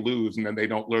then they lose, and then they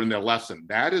don't learn their lesson.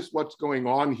 That is what's going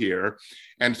on here.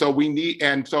 And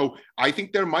so I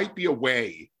think there might be a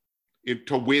way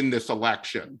to win this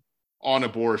election on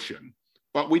abortion.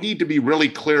 But we need to be really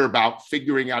clear about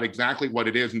figuring out exactly what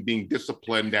it is and being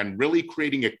disciplined and really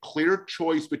creating a clear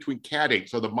choice between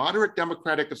candidates. So the moderate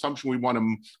Democratic assumption, we want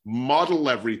to muddle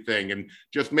everything and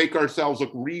just make ourselves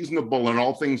look reasonable and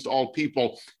all things to all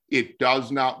people, it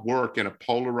does not work in a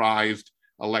polarized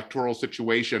electoral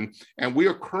situation. And we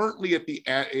are currently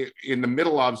in the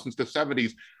middle of, since the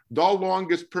 70s, the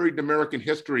longest period in American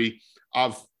history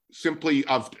of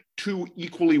 2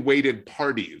 equally weighted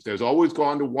parties. There's always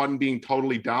gone to one being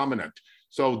totally dominant.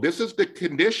 So this is the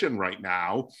condition right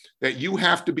now, that you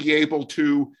have to be able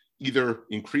to either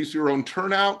increase your own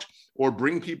turnout or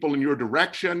bring people in your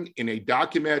direction in a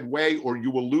documented way, or you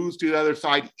will lose to the other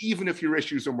side, even if your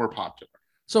issues are more popular.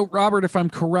 So, Robert, if I'm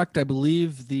correct, I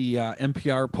believe the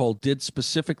NPR poll did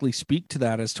specifically speak to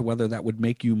that as to whether that would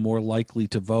make you more likely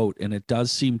to vote. And it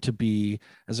does seem to be,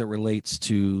 as it relates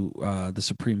to the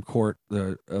Supreme Court,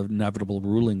 the inevitable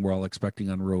ruling we're all expecting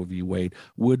on Roe v. Wade,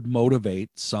 would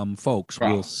motivate some folks.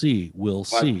 Well, we'll see.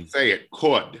 Let's say it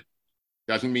could.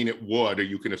 Doesn't mean it would, or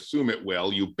you can assume it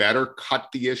will. You better cut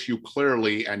the issue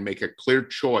clearly and make a clear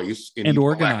choice and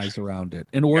organize around it,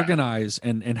 and organize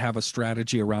and have a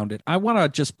strategy around it. I want to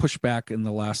just push back in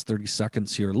the last 30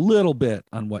 seconds here a little bit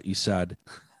on what you said.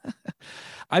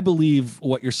 I believe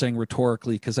what you're saying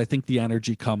rhetorically, because I think the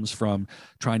energy comes from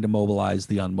trying to mobilize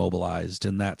the unmobilized,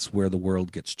 and that's where the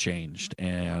world gets changed.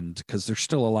 And because there's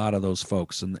still a lot of those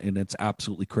folks, and it's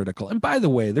absolutely critical. And by the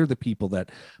way, they're the people that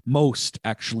most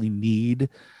actually need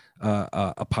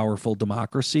a powerful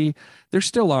democracy. There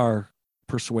still are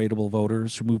persuadable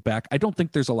voters who move back. I don't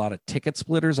think there's a lot of ticket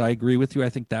splitters. I agree with you. I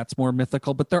think that's more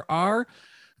mythical, but there are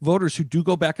voters who do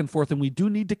go back and forth, and we do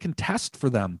need to contest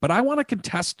for them. But I want to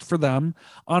contest for them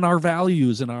on our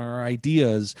values and our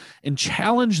ideas, and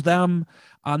challenge them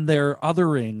on their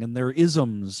othering and their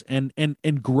isms, and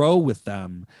grow with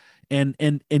them, and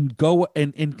go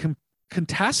and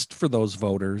contest for those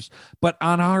voters, but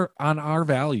on our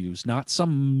values, not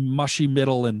some mushy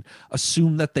middle, and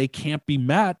assume that they can't be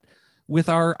met with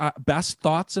our best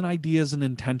thoughts and ideas and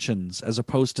intentions, as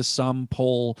opposed to some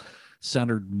poll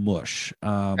centered mush.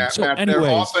 So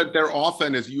anyways, they're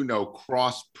often, as you know,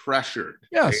 cross-pressured.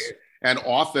 Yes. And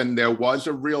often there was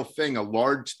a real thing, a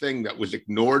large thing that was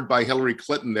ignored by Hillary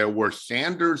Clinton. There were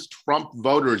Sanders Trump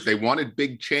voters. They wanted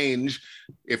big change.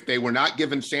 If they were not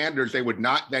given Sanders, they would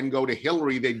not then go to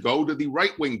Hillary. They'd go to the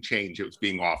right-wing change that was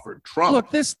being offered. Trump.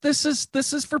 Look, this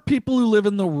is for people who live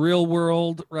in the real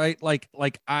world, right?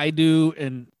 Like I do.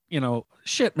 And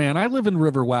shit, man, I live in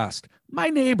River West. My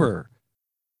neighbor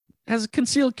has a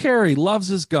concealed carry, loves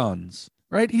his guns,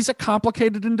 right? He's a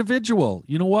complicated individual.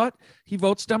 You know what? He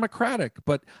votes Democratic,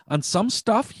 but on some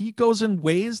stuff, he goes in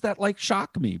ways that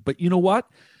shock me. But you know what?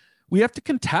 We have to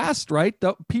contest, right?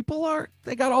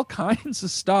 They got all kinds of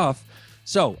stuff.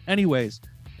 So anyways,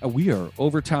 we are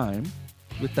over time.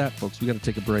 With that, folks, we got to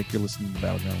take a break. You're listening to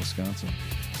Battleground Wisconsin.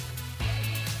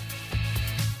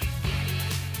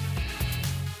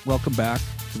 Welcome back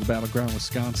to the Battleground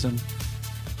Wisconsin.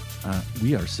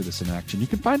 We are Citizen Action. You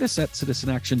can find us at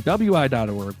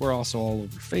citizenactionwi.org. We're also all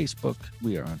over Facebook.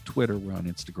 We are on Twitter. We're on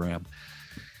Instagram.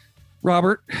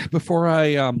 Robert, before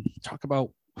I talk about,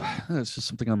 this is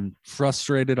something I'm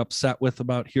frustrated, upset with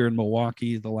about here in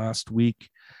Milwaukee the last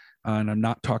week. And I'm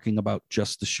not talking about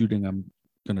just the shooting. I'm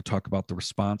going to talk about the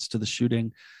response to the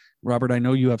shooting. Robert, I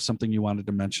know you have something you wanted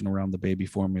to mention around the baby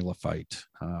formula fight.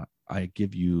 I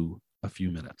give you a few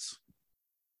minutes.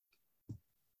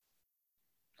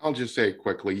 I'll just say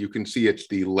quickly, you can see it's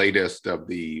the latest of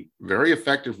the very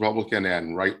effective Republican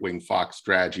and right-wing Fox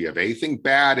strategy of anything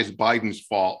bad is Biden's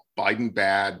fault, Biden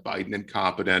bad, Biden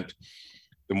incompetent.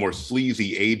 The more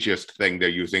sleazy ageist thing they're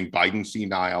using, Biden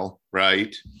senile,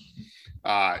 right?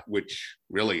 Which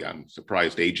really I'm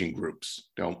surprised aging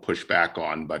groups don't push back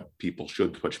on, but people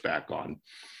should push back on.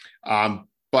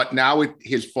 But now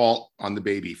his fault on the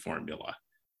baby formula.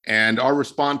 And our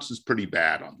response is pretty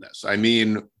bad on this. I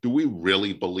mean, do we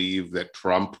really believe that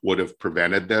Trump would have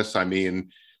prevented this? I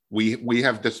mean, we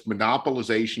have this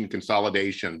monopolization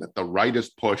consolidation that the right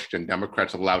has pushed and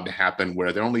Democrats have allowed to happen,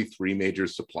 where there are only three major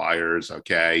suppliers,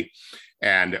 okay?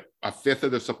 And a fifth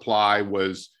of the supply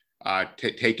was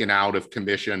taken out of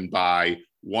commission by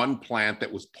one plant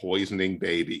that was poisoning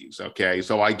babies, okay?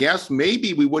 So I guess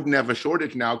maybe we wouldn't have a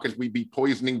shortage now because we'd be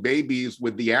poisoning babies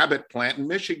with the Abbott plant in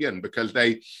Michigan because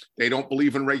they don't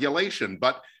believe in regulation.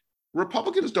 But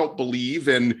Republicans don't believe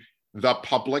in the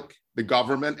public, the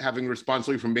government having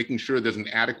responsibility for making sure there's an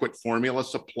adequate formula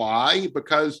supply,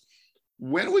 because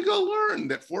when are we going to learn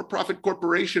that for-profit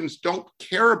corporations don't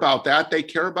care about that? They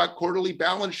care about quarterly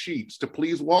balance sheets to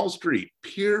please Wall Street,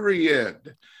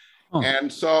 period.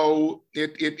 And so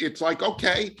it's like,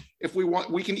 okay, if we want,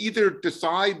 we can either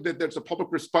decide that there's a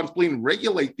public responsibility and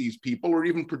regulate these people, or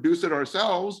even produce it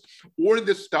ourselves, or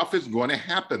this stuff is going to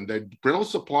happen. The brittle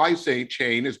supply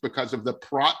chain is because of the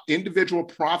individual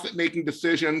profit-making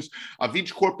decisions of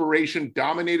each corporation,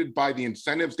 dominated by the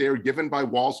incentives they are given by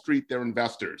Wall Street, their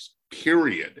investors,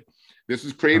 period. This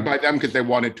is created by them because they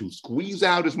wanted to squeeze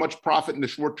out as much profit in the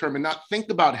short term and not think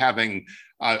about having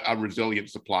a resilient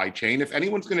supply chain. If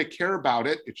anyone's going to care about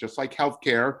it, it's just like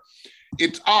healthcare.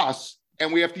 It's us,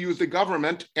 and we have to use the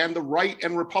government, and the right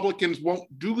and Republicans won't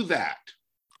do that.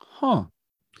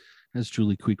 As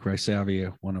Julie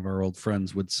Queek-Rysavia, one of our old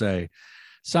friends, would say.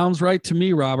 Sounds right to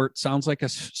me, Robert. Sounds like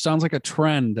a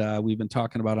trend we've been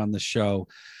talking about on the show.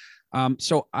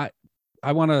 So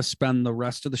I want to spend the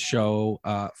rest of the show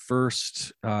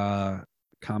first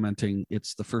commenting.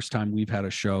 It's the first time we've had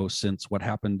a show since what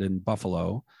happened in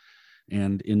Buffalo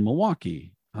and in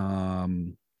Milwaukee,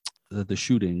 the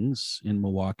shootings in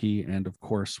Milwaukee, and of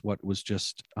course what was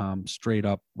just straight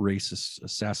up racist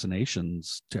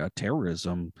assassinations,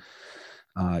 terrorism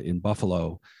in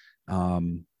Buffalo.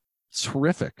 It's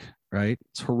horrific, right?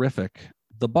 It's horrific.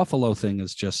 The Buffalo thing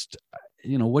is just,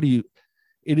 it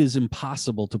is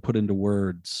impossible to put into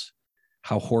words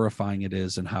how horrifying it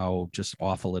is and how just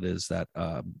awful it is that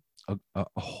a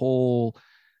whole,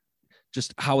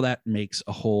 just how that makes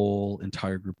a whole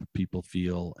entire group of people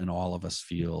feel, and all of us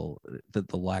feel, that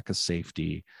the lack of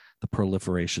safety, the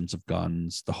proliferations of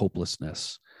guns, the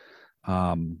hopelessness.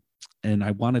 And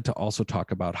I wanted to also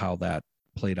talk about how that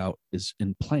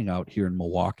playing out here in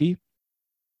Milwaukee,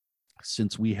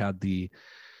 since we had the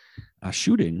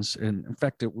shootings. And in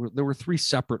fact, there were three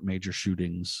separate major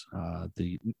shootings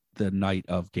the night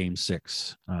of Game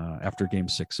 6, after Game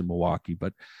 6 in Milwaukee,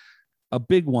 but a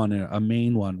big one, a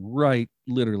main one, right,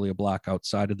 literally a block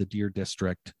outside of the Deer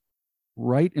District,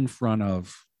 right in front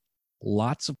of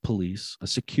lots of police, a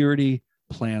security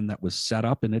plan that was set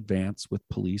up in advance with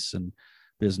police and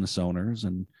business owners.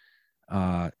 And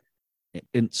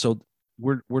so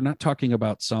we're not talking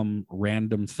about some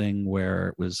random thing where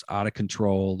it was out of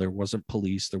control. There wasn't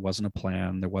police, there wasn't a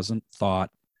plan, there wasn't thought.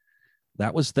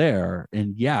 That was there.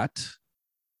 And yet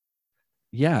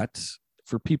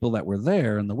for people that were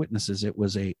there and the witnesses, it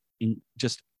was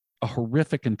just a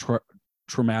horrific and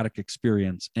traumatic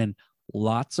experience, and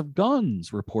lots of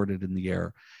guns reported in the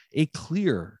air, a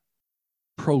clear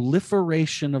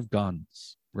proliferation of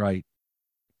guns, right?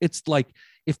 It's like,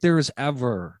 if there is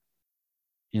ever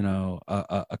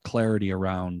a clarity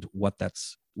around what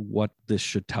this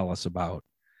should tell us about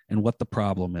and what the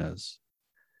problem is.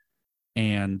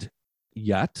 And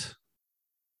yet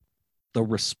the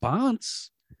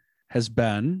response has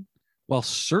been, well,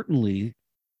 certainly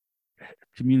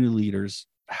community leaders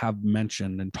have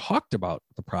mentioned and talked about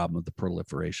the problem of the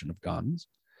proliferation of guns,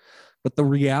 but the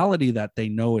reality that they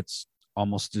know it's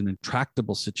almost an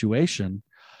intractable situation.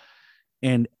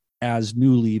 And as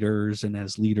new leaders and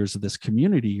as leaders of this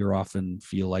community, you often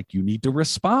feel like you need to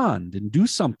respond and do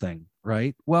something,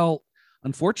 right? Well,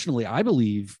 unfortunately, I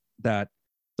believe that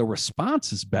the response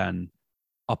has been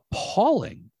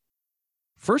appalling.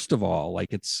 First of all,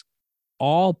 like, it's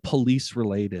all police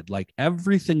related. Like,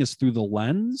 everything is through the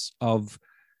lens of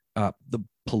the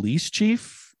police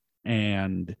chief,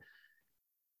 and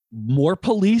more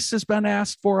police has been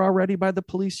asked for already by the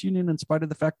police union, in spite of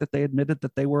the fact that they admitted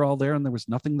that they were all there and there was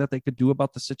nothing that they could do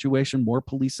about the situation. More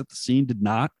police at the scene did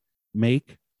not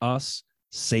make us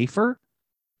safer.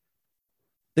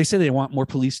 They say they want more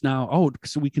police now. Oh,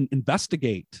 so we can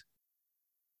investigate.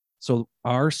 So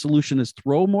our solution is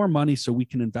throw more money so we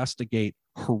can investigate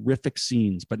horrific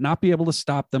scenes, but not be able to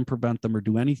stop them, prevent them, or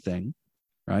do anything,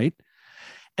 right?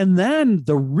 And then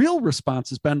the real response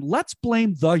has been, let's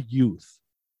blame the youth.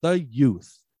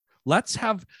 Let's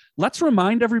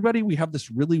remind everybody we have this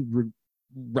really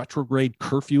retrograde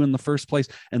curfew in the first place,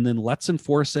 and then let's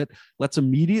enforce it. Let's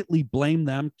immediately blame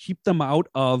them, keep them out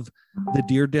of the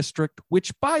Deer District,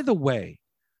 which, by the way,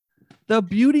 the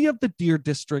beauty of the Deer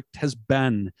District has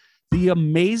been the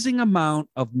amazing amount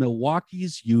of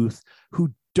Milwaukee's youth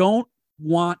who don't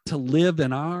want to live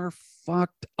in our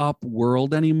fucked up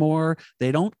world anymore.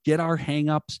 They don't get our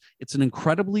hangups. It's an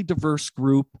incredibly diverse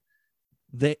group.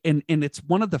 And it's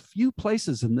one of the few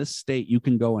places in this state you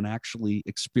can go and actually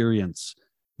experience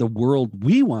the world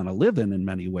we want to live in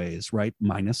many ways, right?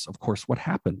 Minus, of course, what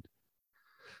happened.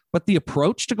 But the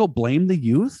approach to go blame the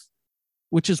youth,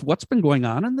 which is what's been going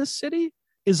on in this city,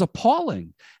 is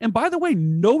appalling. And by the way,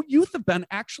 no youth have been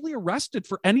actually arrested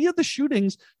for any of the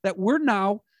shootings that we're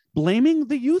now blaming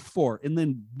the youth for. And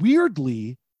then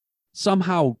weirdly,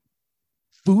 somehow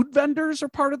food vendors are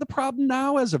part of the problem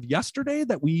now, as of yesterday,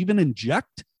 that we even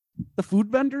inject the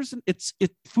food vendors and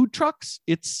food trucks.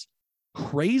 It's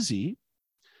crazy,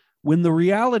 when the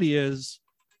reality is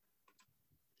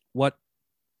what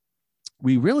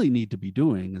we really need to be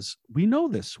doing is, we know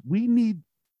this, we need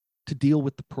to deal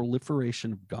with the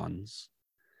proliferation of guns.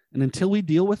 And until we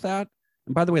deal with that,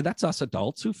 and by the way, that's us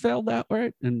adults who failed that,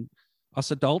 right? And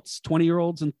us adults,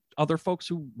 20-year-olds and other folks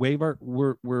who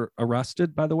were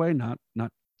arrested, by the way, not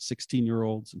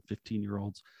 16-year-olds and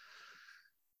 15-year-olds.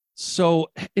 So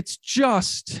it's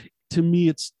just, to me,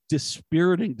 it's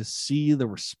dispiriting to see the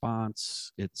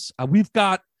response. It's we've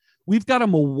got We've got a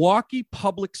Milwaukee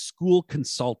public school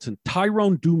consultant,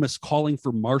 Tyrone Dumas, calling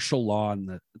for martial law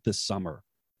this summer.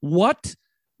 What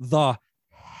the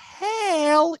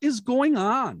hell is going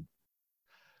on?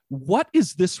 What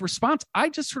is this response? I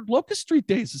just heard Locust Street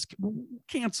Days is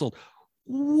canceled.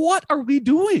 What are we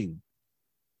doing?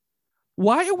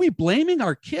 Why are we blaming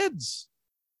our kids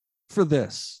for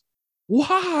this?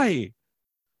 Why?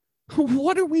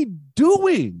 What are we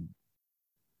doing?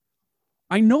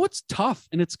 I know it's tough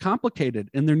and it's complicated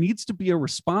and there needs to be a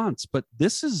response, but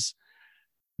this is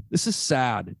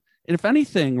sad. And if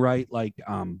anything, right, like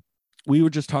we were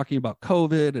just talking about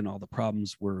COVID and all the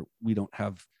problems where we don't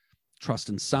have trust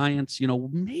in science,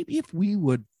 maybe if we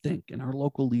would think, and our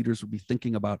local leaders would be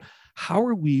thinking about, how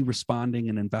are we responding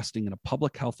and investing in a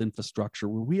public health infrastructure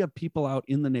where we have people out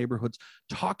in the neighborhoods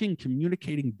talking,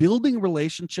 communicating, building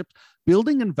relationships,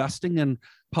 investing in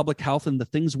public health and the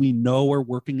things we know are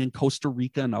working in Costa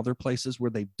Rica and other places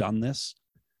where they've done this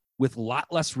with a lot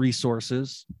less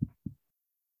resources.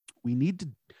 We need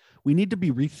to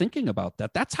be rethinking about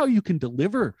that. That's how you can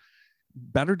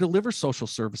better deliver social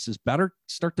services, better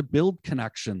start to build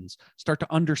connections, start to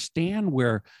understand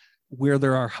where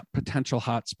there are potential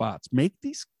hot spots. Make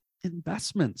these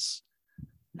investments,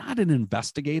 not in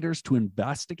investigators to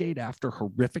investigate after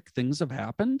horrific things have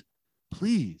happened.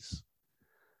 Please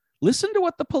listen to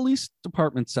what the police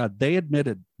department said. They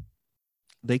admitted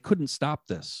they couldn't stop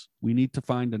this. We need to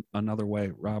find another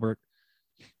way, Robert.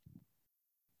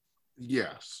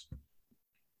 Yes.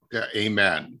 Yeah,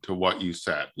 amen to what you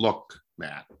said. Look,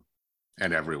 Matt,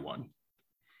 and everyone,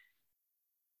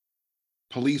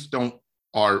 police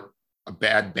are a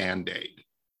bad Band-Aid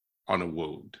on a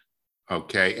wound,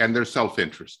 okay? And they're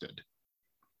self-interested.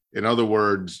 In other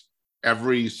words,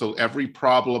 every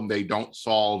problem they don't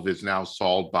solve is now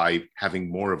solved by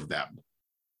having more of them.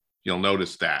 You'll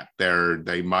notice that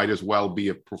they might as well be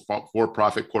a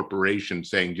for-profit corporation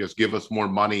saying, just give us more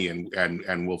money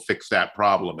and we'll fix that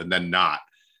problem, and then not.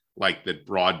 Like the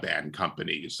broadband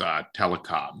companies,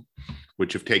 telecom,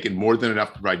 which have taken more than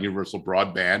enough to provide universal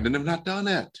broadband and have not done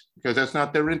it because that's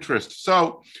not their interest.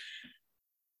 So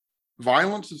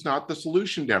violence is not the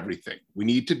solution to everything. We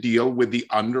need to deal with the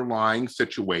underlying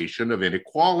situation of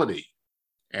inequality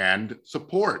and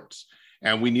supports.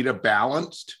 And we need a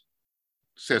balanced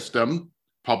system,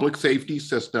 public safety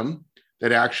system,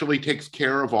 that actually takes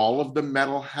care of all of the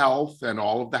mental health and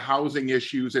all of the housing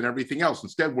issues and everything else.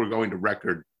 Instead, we're going to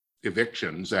record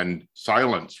evictions and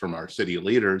silence from our city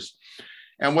leaders.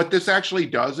 And what this actually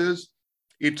does is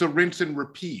it's a rinse and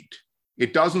repeat.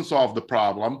 It doesn't solve the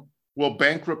problem. We'll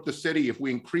bankrupt the city if we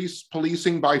increase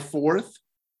policing by 4th.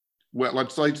 Well,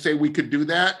 let's say we could do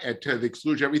that to the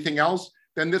exclusion of everything else.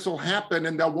 Then this will happen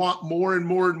and they'll want more and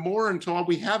more and more until all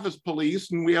we have is police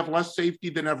and we have less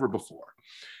safety than ever before.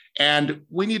 And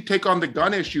we need to take on the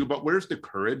gun issue, but where's the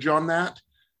courage on that?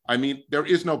 I mean, there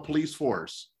is no police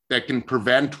force that can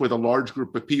prevent with a large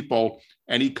group of people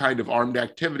any kind of armed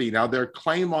activity. Now, their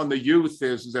claim on the youth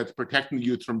is that it's protecting the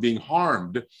youth from being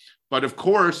harmed. But of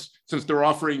course, since they're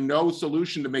offering no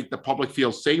solution to make the public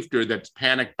feel safer, that's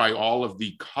panicked by all of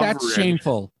the coverage. That's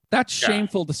shameful. That's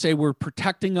shameful to say we're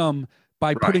protecting them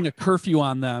by putting a curfew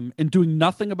on them and doing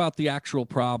nothing about the actual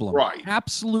problem. Right.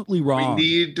 Absolutely wrong. We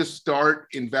need to start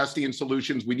investing in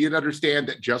solutions. We need to understand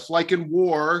that just like in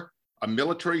war, a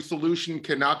military solution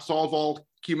cannot solve all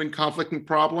human conflict and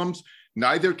problems.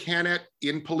 Neither can it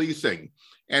in policing.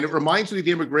 And it reminds me of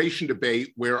the immigration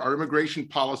debate where our immigration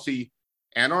policy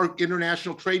and our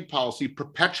international trade policy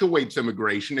perpetuates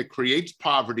immigration. It creates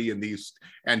poverty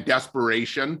and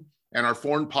desperation. And our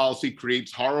foreign policy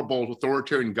creates horrible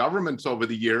authoritarian governments over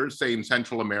the years, say in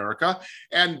Central America.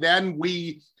 And then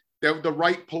the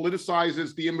right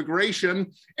politicizes the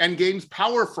immigration and gains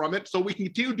power from it. So we can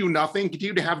continue to do nothing,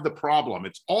 continue to have the problem.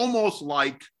 It's almost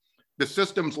like the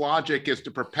system's logic is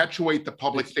to perpetuate the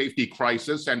public safety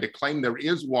crisis and to claim there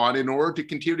is one in order to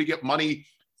continue to get money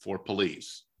for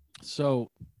police.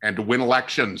 And to win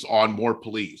elections on more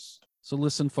police. So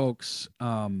listen, folks,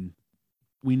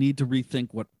 we need to rethink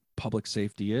what public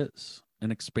safety is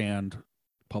and expand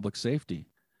public safety.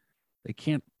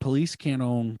 Police can't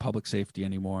own public safety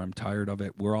anymore. I'm tired of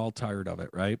it. We're all tired of it,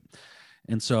 right?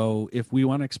 And so if we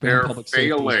want to expand public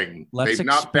safety, let's They've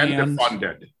not been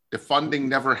defunded. The funding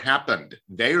never happened.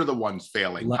 They are the ones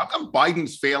failing. How come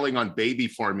Biden's failing on baby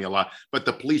formula, but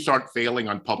the police aren't failing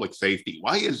on public safety?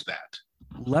 Why is that?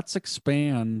 Let's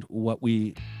expand what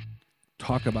we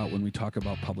talk about when we talk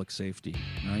about public safety,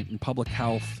 right? And public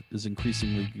health is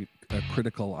increasingly a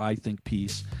critical, I think,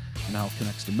 piece, and how it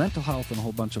connects to mental health and a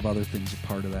whole bunch of other things are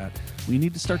part of that. We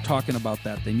need to start talking about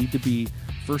that. They need to be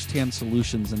firsthand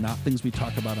solutions and not things we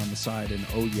talk about on the side and,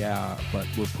 oh yeah, but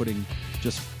we're putting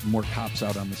just more cops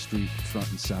out on the street front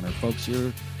and center. Folks,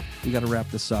 we got to wrap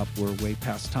this up. We're way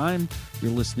past time.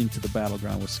 You're listening to the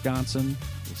Battleground Wisconsin.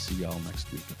 We'll see y'all next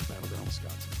week at the Battleground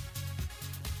Wisconsin.